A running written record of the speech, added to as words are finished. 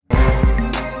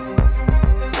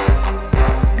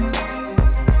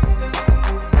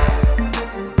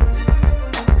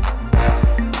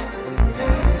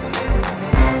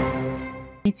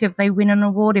opportunity if they win an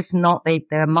award. If not,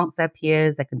 they're amongst their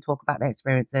peers. They can talk about their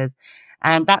experiences.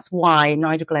 And that's why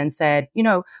Nigel Glenn said,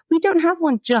 we don't have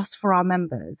one just for our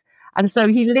members. And so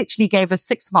he literally gave us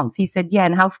 6 months. He said, yeah,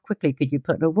 and how quickly could you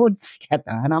put an awards together?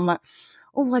 And I'm like,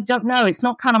 oh, I don't know. It's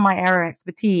not kind of my area of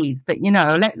expertise, but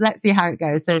let's see how it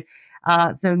goes. So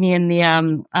me and the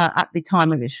at the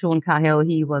time of it, Sean Cahill,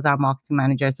 he was our marketing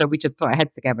manager. So we just put our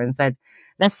heads together and said,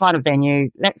 let's find a venue,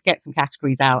 let's get some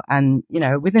categories out. And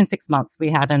within 6 months,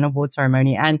 we had an award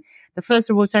ceremony. And the first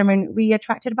award ceremony, we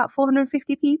attracted about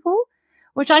 450 people,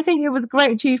 which I think it was a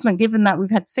great achievement, given that we've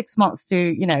had 6 months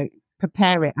to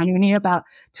prepare it, and you need about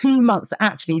 2 months to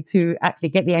actually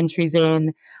get the entries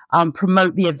in,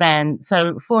 promote the event.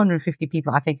 So 450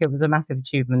 people, I think it was a massive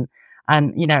achievement.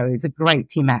 And, it was a great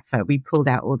team effort. We pulled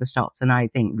out all the stops, and I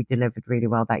think we delivered really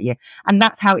well that year. And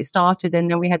that's how it started. And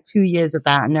then we had 2 years of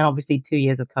that, and then obviously 2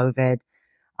 years of COVID.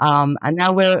 And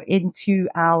now we're into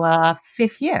our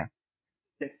 5th year.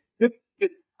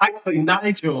 Actually,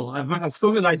 Nigel, I've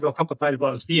spoken to Nigel a couple of times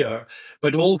while I was here,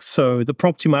 but also the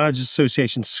Property Managers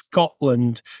Association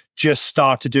Scotland just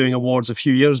started doing awards a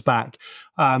few years back.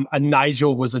 And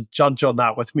Nigel was a judge on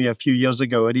that with me a few years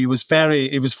ago, and he was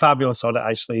fabulous on it,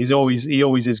 actually. He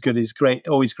always is good. He's great,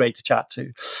 always great to chat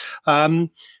to.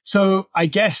 So I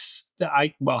guess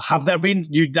have there been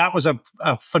that was a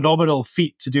phenomenal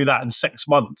feat to do that in 6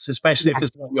 months, especially if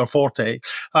it's not your forte.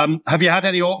 Have you had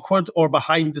any awkward or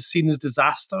behind the scenes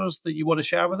disasters that you want to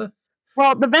share with us?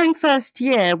 Well, the very first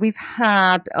year we've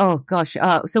had,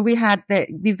 so we had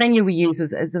the venue we use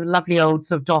is a lovely old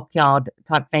sort of dockyard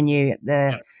type venue at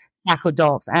the Tackle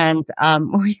Docks. And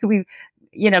we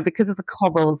because of the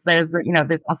cobbles, there's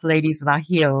us ladies with our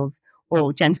heels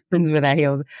or gentlemen with our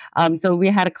heels. So we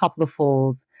had a couple of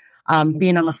falls.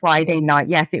 Being on a Friday night,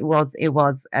 yes, it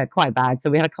was quite bad. So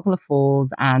we had a couple of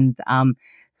falls, and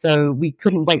so we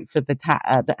couldn't wait for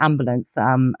the ambulance,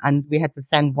 and we had to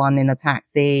send one in a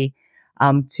taxi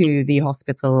to the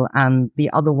hospital, and the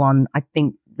other one, I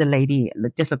think the lady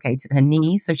dislocated her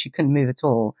knee, so she couldn't move at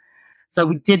all. So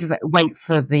we did wait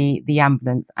for the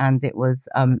ambulance, and it was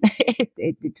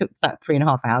it took about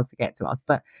 3.5 hours to get to us,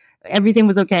 but everything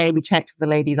was okay. We checked with the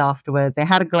ladies afterwards. They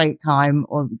had a great time,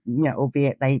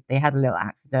 albeit they had a little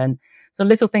accident. So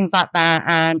little things like that.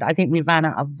 And I think we ran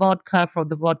out of vodka from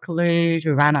the vodka luge.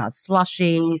 We ran out of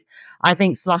slushies. I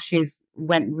think slushies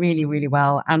went really, really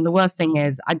well. And the worst thing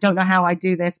is, I don't know how I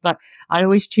do this, but I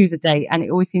always choose a date, and it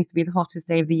always seems to be the hottest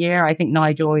day of the year. I think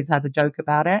Nigel always has a joke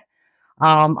about it.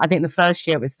 I think the first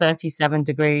year it was 37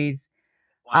 degrees.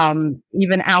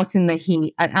 Even out in the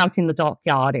heat, out in the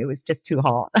dockyard, it was just too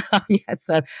hot.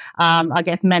 So I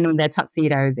guess men in their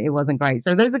tuxedos, it wasn't great.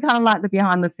 So those are kind of like the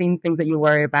behind the scenes things that you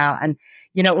worry about. And,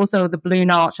 also the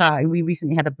balloon arch, we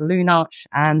recently had a balloon arch,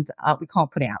 and we can't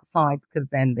put it outside because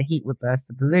then the heat would burst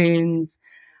the balloons.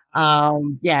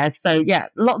 Lots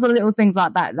of little things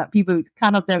like that people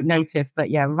kind of don't notice. But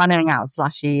yeah, running out of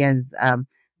slushy is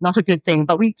not a good thing.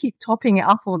 But we keep topping it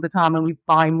up all the time, and we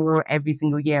buy more every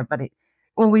single year. But it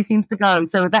always seems to go.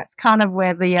 So that's kind of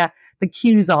where the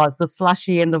cues are. It's the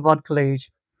slushy and the vodka luge.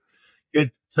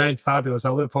 Good. Sounds fabulous. I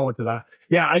look forward to that.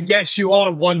 Yeah, I guess you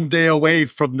are one day away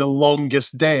from the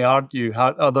longest day, aren't you?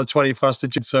 On the 21st of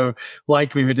June. So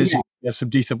likelihood is you get some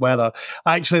decent weather.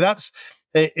 Actually,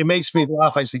 it makes me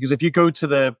laugh, actually, because if you go to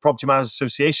the Property Managers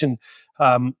Association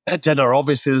at dinner,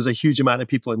 obviously there's a huge amount of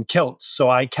people in kilts. So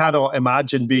I cannot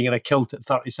imagine being in a kilt at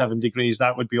 37 degrees.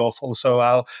 That would be awful. So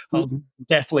I'll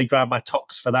definitely grab my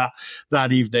tux for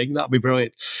that evening. That'd be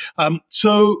brilliant.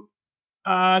 So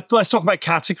let's talk about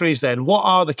categories then. What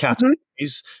are the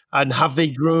categories, and have they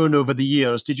grown over the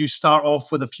years? Did you start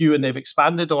off with a few and they've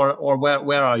expanded, or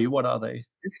where are you? What are they?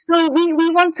 So we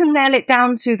want to nail it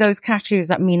down to those categories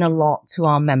that mean a lot to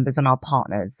our members and our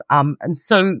partners. And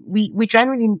so we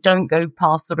generally don't go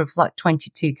past sort of like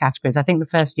 22 categories. I think the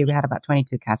first year we had about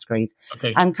 22 categories.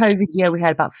 Okay. And COVID year we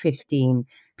had about 15,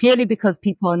 purely because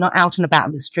people are not out and about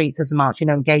in the streets as much,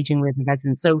 engaging with the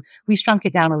residents. So we shrunk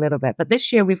it down a little bit. But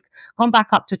this year we've gone back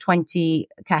up to 20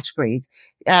 categories.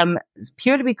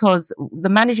 Purely because the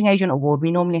Managing Agent Award,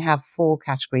 we normally have 4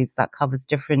 categories that covers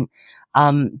different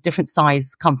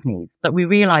size companies, but we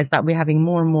realize that we're having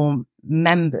more and more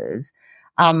members,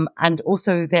 and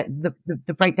also that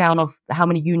the breakdown of how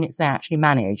many units they actually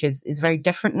manage is very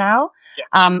different now.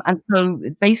 Yeah. And so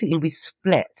basically we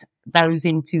split those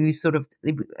into sort of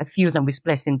a few of them we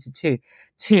split into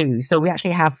two. So we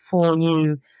actually have 4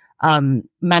 new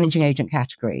managing agent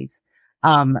categories.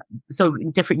 So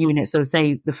different units. So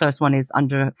say the first one is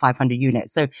under 500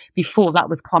 units. So before that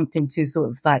was clumped into sort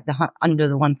of like under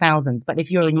the 1000s. But if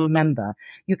you're a new member,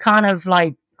 you kind of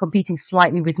like competing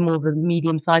slightly with more of the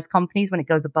medium-sized companies when it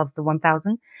goes above the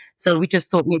 1,000. So we just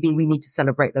thought maybe we need to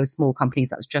celebrate those small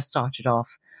companies that's just started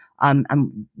off. And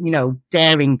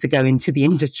daring to go into the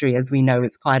industry, as we know,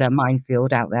 it's quite a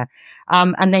minefield out there.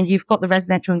 And then you've got the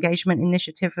Residential Engagement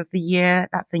Initiative of the Year.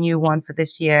 That's a new one for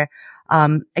this year.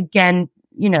 Again,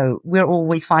 we're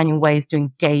always finding ways to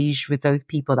engage with those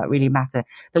people that really matter,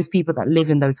 those people that live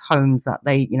in those homes that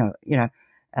they,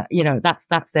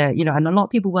 that's their, and a lot of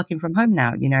people working from home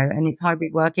now, and it's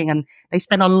hybrid working and they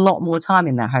spend a lot more time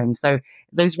in their home. So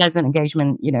those resident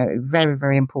engagement, very,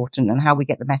 very important, and how we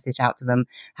get the message out to them,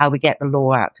 how we get the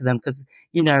law out to them. Because,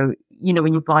 when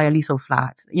you buy a leasehold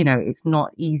flat, it's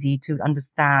not easy to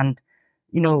understand,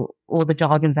 all the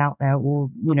jargons out there, or,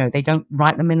 they don't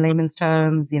write them in layman's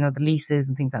terms, the leases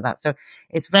and things like that. So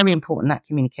it's very important, that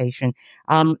communication.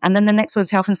 And then the next one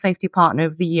is Health and Safety Partner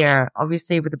of the Year.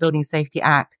 Obviously, with the Building Safety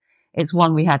Act, it's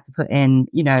one we had to put in.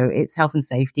 It's health and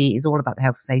safety. It's all about the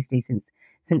health and safety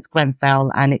since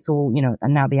Grenfell, and it's all,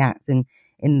 and now the acts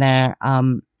in there.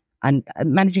 And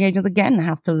managing agents again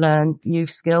have to learn new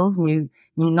skills, new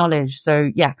knowledge.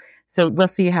 So yeah, so we'll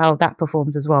see how that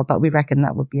performs as well. But we reckon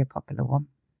that would be a popular one.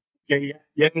 Yeah.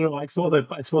 No, I saw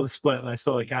the split and I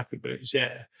saw the categories.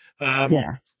 Yeah.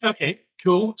 Yeah. Okay,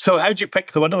 cool. So how do you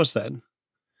pick the winners then?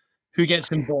 Who gets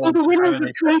So involved? the How winners are are they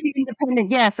picked? totally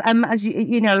independent. Yes, as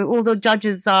all the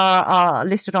judges are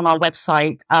listed on our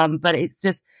website. But it's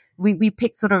just we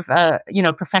pick sort of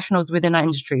professionals within our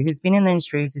industry who's been in the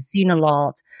industry, who's seen a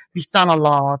lot, who's done a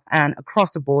lot, and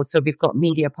across the board. So we've got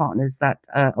media partners that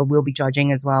will be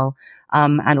judging as well,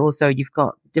 and also you've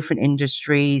got different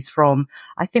industries from.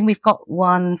 I think we've got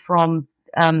one from.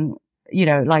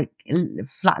 Like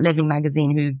Flat Living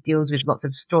magazine, who deals with lots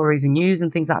of stories and news and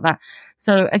things like that.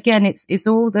 So again, it's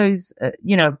all those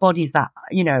bodies that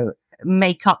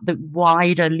make up the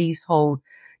wider leasehold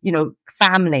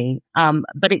family,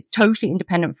 but it's totally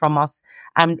independent from us.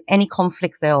 And any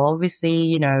conflicts, they'll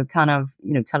obviously kind of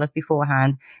tell us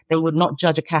beforehand. They would not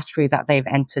judge a category that they've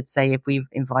entered, say if we've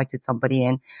invited somebody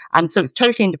in. And so it's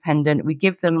totally independent. We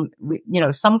give them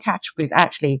some categories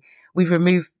actually we've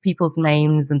removed people's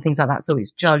names and things like that, so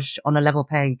it's judged on a level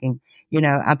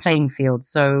a playing field.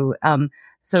 So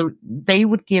so they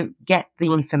would get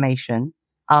the information.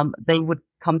 They would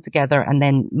come together and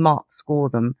then score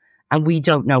them. And we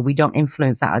don't know. We don't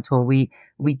influence that at all. We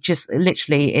just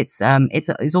literally it's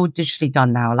all digitally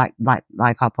done now, like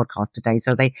our podcast today.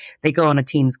 So they go on a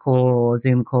Teams call or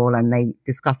Zoom call and they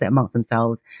discuss it amongst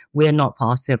themselves. We're not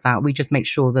part of that. We just make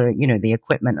sure that the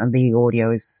equipment and the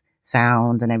audio is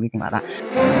sound and everything like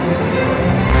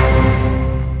that.